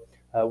ago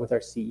with our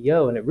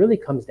CEO, and it really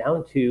comes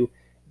down to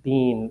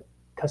being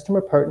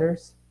customer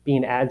partners,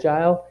 being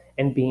agile,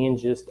 and being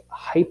just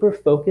hyper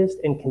focused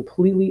and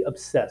completely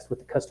obsessed with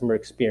the customer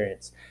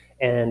experience.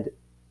 And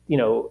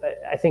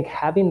I think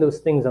having those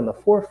things on the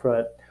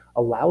forefront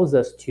allows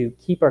us to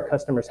keep our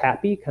customers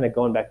happy. Kind of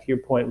going back to your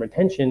point,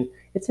 retention,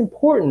 it's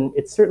important.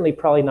 It's certainly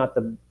probably not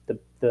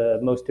the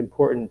most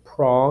important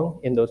prong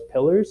in those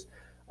pillars.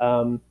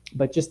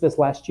 But just this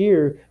last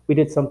year, we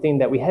did something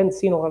that we hadn't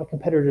seen a lot of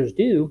competitors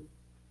do,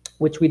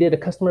 which we did a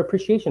customer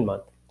appreciation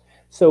month.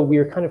 So we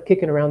were kind of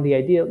kicking around the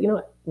idea,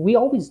 we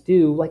always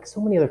do, like so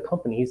many other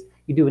companies,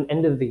 you do an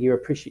end of the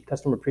year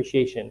customer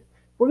appreciation.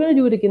 We're going to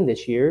do it again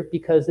this year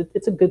because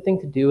it's a good thing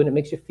to do and it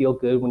makes you feel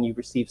good when you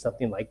receive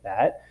something like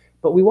that.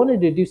 But we wanted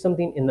to do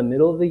something in the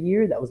middle of the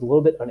year that was a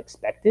little bit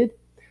unexpected.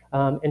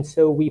 And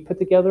so we put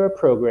together a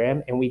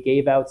program and we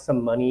gave out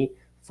some money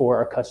for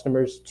our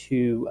customers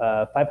to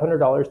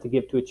 $500 to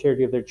give to a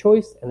charity of their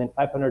choice, and then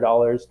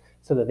 $500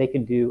 so that they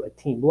can do a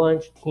team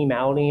lunch, team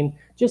outing,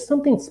 just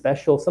something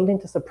special, something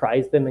to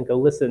surprise them and go,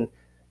 listen,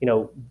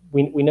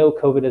 we know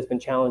COVID has been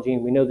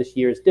challenging. We know this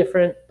year is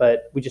different,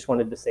 but we just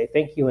wanted to say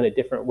thank you in a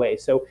different way.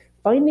 So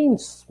finding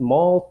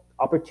small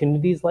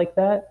opportunities like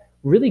that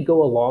really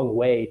go a long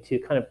way to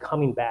kind of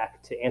coming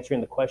back to answering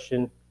the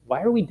question,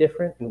 why are we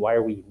different and why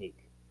are we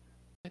unique?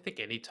 I think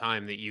any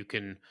time that you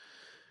can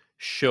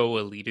show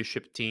a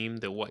leadership team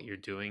that what you're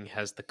doing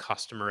has the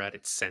customer at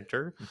its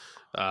center,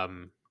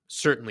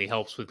 certainly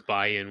helps with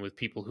buy-in with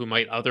people who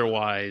might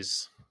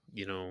otherwise,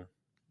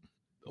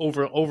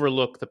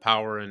 overlook the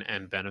power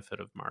and benefit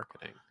of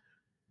marketing.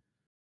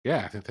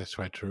 Yeah, I think that's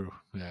quite true.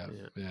 Yeah.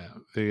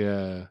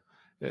 The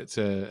it's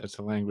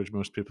a language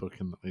most people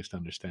can at least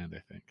understand,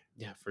 I think.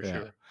 Yeah, for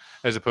sure.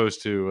 As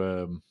opposed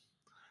to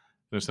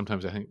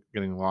sometimes I think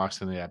getting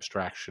lost in the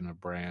abstraction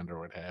of brand or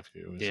what have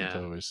you isn't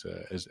always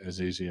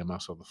as easy a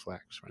muscle to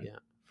flex, right? Yeah,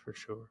 for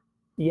sure.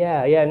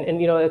 Yeah.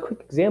 And a quick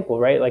example,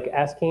 right? Like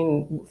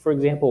asking, for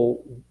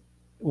example,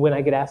 when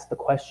I get asked the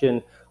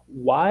question,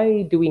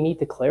 why do we need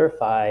to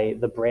clarify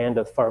the brand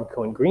of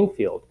Farmco and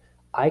Greenfield?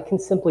 I can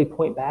simply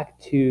point back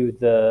to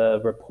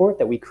the report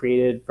that we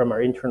created from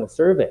our internal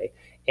survey.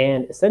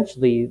 And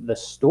essentially, the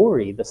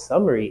story, the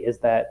summary is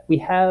that we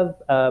have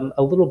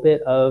a little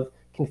bit of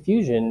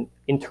confusion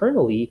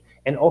internally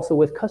and also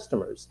with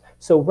customers.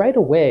 So right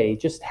away,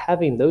 just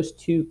having those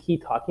two key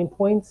talking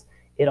points,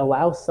 it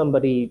allows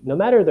somebody, no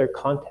matter their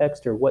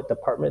context or what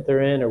department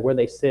they're in or where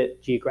they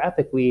sit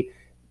geographically,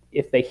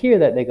 if they hear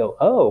that, they go,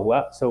 oh,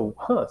 wow, so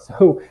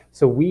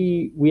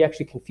we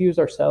actually confuse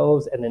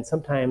ourselves, and then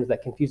sometimes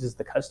that confuses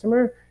the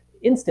customer.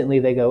 Instantly,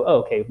 they go, oh,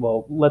 okay,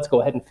 well, let's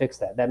go ahead and fix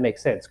that. That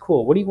makes sense.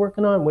 Cool. What are you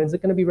working on? When is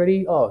it going to be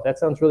ready? Oh, that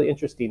sounds really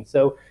interesting.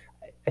 So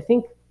I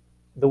think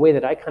the way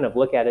that I kind of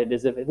look at it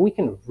is if we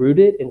can root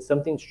it in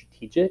something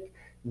strategic,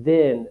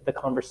 then the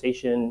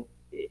conversation,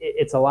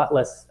 it's a lot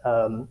less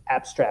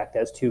abstract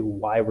as to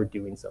why we're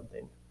doing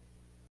something.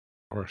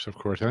 Of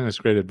course. I think that's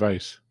great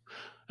advice.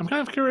 I'm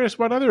kind of curious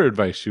what other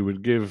advice you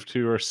would give to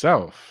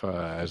yourself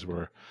as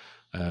we're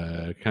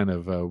kind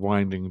of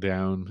winding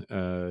down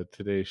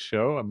today's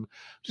show. I'm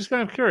just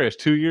kind of curious,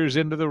 2 years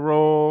into the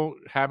role,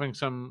 having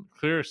some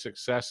clear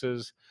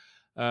successes,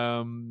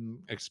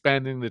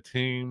 expanding the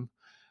team.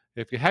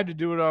 If you had to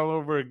do it all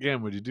over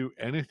again, would you do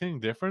anything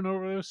different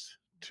over those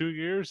 2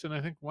 years and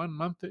I think 1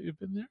 month that you've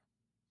been there?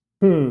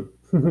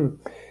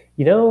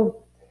 You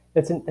know,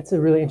 that's a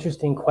really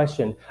interesting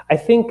question. I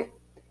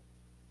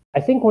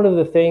think one of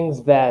the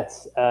things that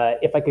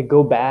if I could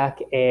go back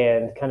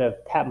and kind of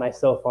tap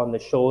myself on the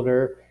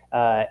shoulder,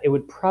 it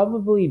would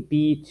probably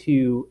be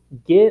to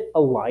get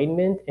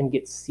alignment and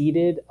get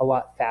seated a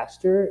lot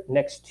faster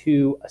next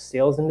to a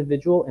sales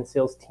individual and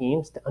sales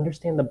teams to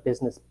understand the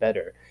business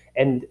better.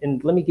 And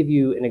let me give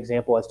you an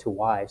example as to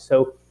why.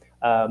 So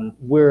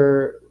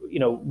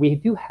we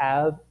do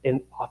have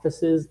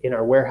offices in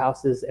our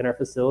warehouses and our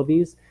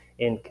facilities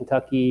in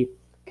Kentucky,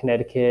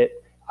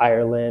 Connecticut,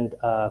 Ireland.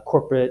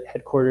 Corporate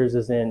headquarters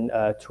is in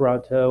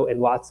Toronto,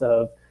 and lots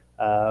of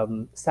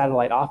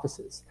satellite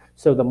offices.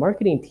 So the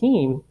marketing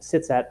team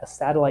sits at a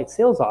satellite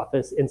sales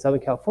office in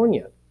Southern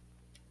California.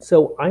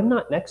 So I'm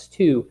not next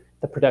to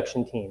the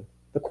production team,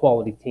 the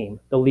quality team,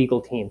 the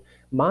legal team.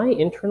 My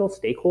internal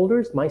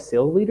stakeholders, my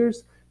sales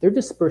leaders, they're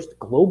dispersed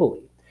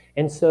globally.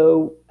 And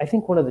so I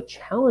think one of the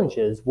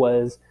challenges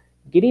was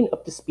getting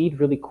up to speed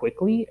really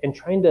quickly and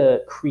trying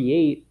to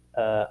create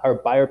our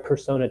buyer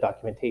persona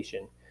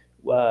documentation.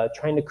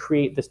 Trying to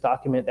create this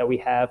document that we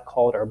have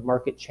called our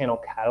market channel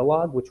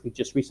catalog, which we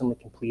just recently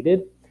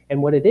completed.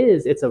 And what it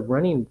is, it's a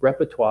running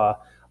repertoire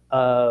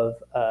of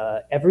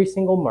every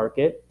single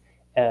market,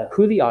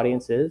 who the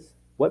audience is,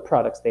 what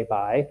products they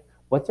buy,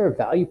 what's our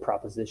value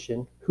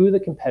proposition, who the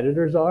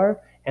competitors are,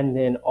 and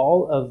then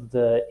all of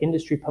the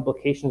industry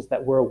publications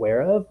that we're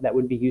aware of that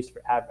would be used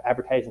for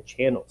advertising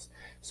channels.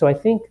 So I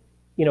think,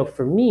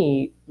 for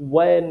me,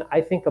 when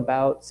I think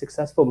about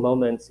successful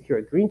moments here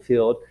at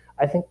Greenfield,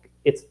 I think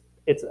it's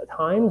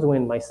times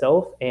when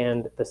myself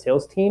and the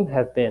sales team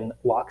have been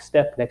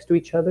lockstep next to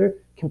each other,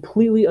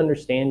 completely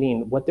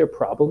understanding what their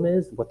problem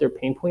is, what their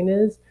pain point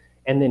is,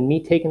 and then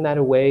me taking that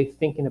away,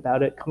 thinking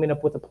about it, coming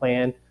up with a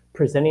plan,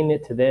 presenting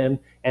it to them,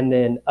 and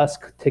then us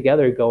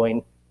together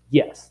going,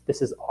 yes,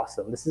 this is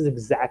awesome. This is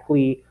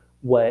exactly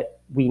what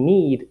we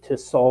need to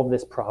solve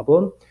this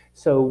problem.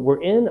 So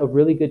we're in a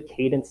really good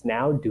cadence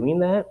now doing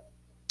that.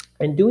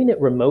 And doing it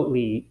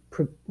remotely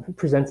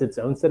presents its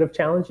own set of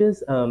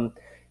challenges.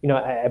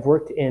 I've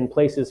worked in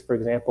places, for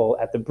example,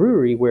 at the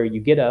brewery where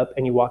you get up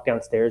and you walk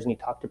downstairs and you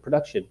talk to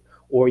production,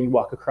 or you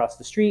walk across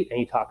the street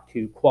and you talk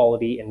to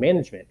quality and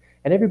management,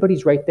 and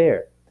everybody's right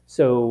there.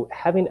 So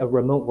having a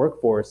remote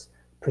workforce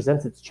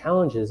presents its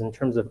challenges in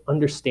terms of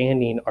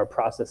understanding our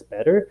process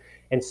better.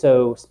 And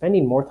so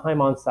spending more time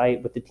on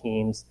site with the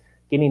teams,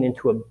 getting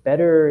into a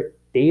better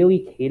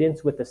daily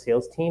cadence with the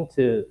sales team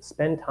to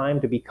spend time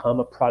to become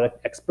a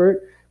product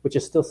expert, which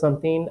is still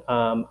something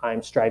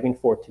I'm striving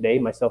for today,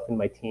 myself and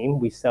my team.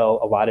 We sell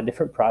a lot of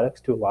different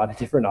products to a lot of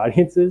different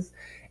audiences.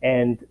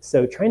 And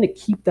so trying to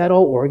keep that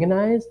all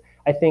organized,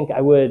 I think I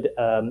would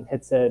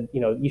had said,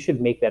 you should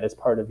make that as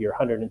part of your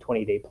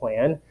 120-day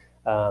plan,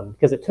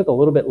 because it took a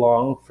little bit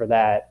long for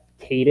that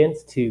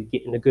cadence to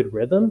get in a good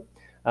rhythm.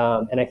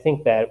 And I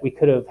think that we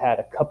could have had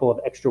a couple of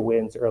extra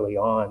wins early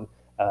on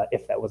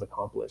if that was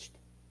accomplished.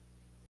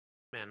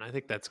 Man, I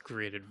think that's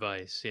great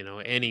advice.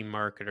 Any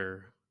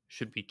marketer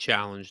should be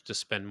challenged to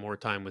spend more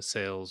time with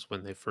sales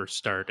when they first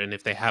start, and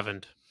if they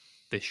haven't,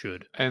 they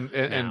should. And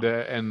as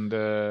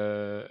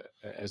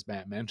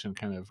Matt mentioned,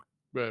 kind of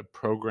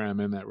program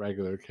in that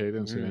regular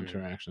cadence of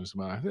interactions.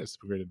 Well, I think that's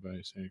great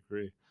advice. I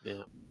agree.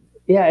 Yeah.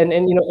 Yeah, and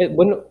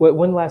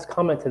one last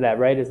comment to that,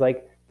 right, is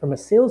like from a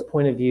sales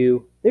point of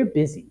view, they're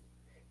busy.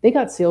 They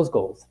got sales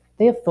goals.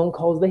 They have phone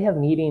calls, they have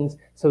meetings,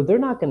 so they're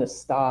not going to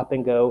stop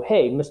and go,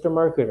 hey, Mr.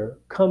 Marketer,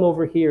 come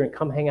over here and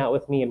come hang out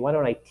with me, and why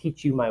don't I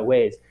teach you my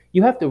ways?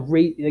 You have to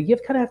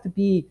kind of have to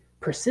be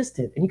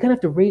persistent, and you kind of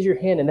have to raise your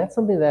hand, and that's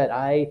something that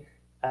I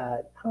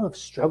don't know, have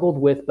struggled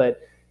with,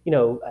 but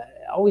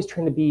always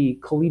trying to be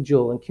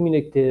collegial and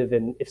communicative.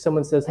 And if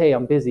someone says, hey,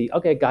 I'm busy,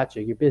 okay,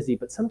 gotcha, you're busy,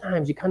 but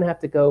sometimes you kind of have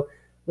to go,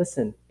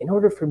 listen, in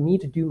order for me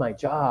to do my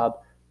job,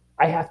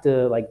 I have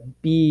to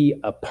be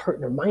a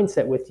partner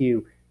mindset with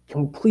you.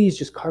 Can we please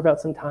just carve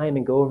out some time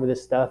and go over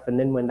this stuff? And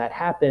then when that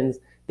happens,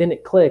 then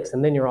it clicks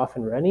and then you're off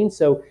and running.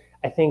 So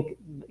I think,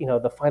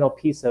 the final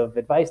piece of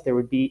advice there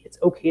would be, it's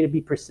okay to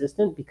be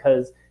persistent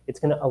because it's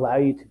going to allow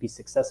you to be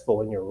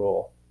successful in your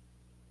role.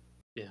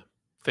 Yeah.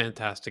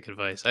 Fantastic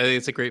advice. I think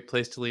it's a great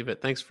place to leave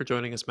it. Thanks for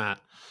joining us, Matt.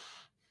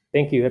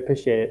 Thank you. I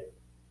appreciate it.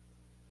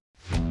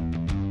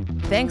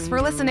 Thanks for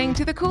listening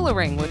to The Kula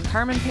Ring with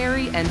Carmen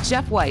Perry and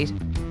Jeff White.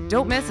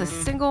 Don't miss a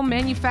single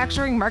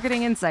manufacturing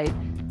marketing insight.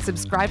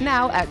 Subscribe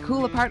now at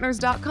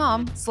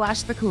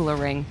kulapartners.com/The Kula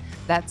Ring.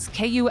 That's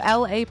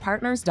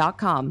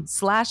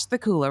KULApartners.com/The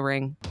Kula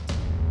Ring.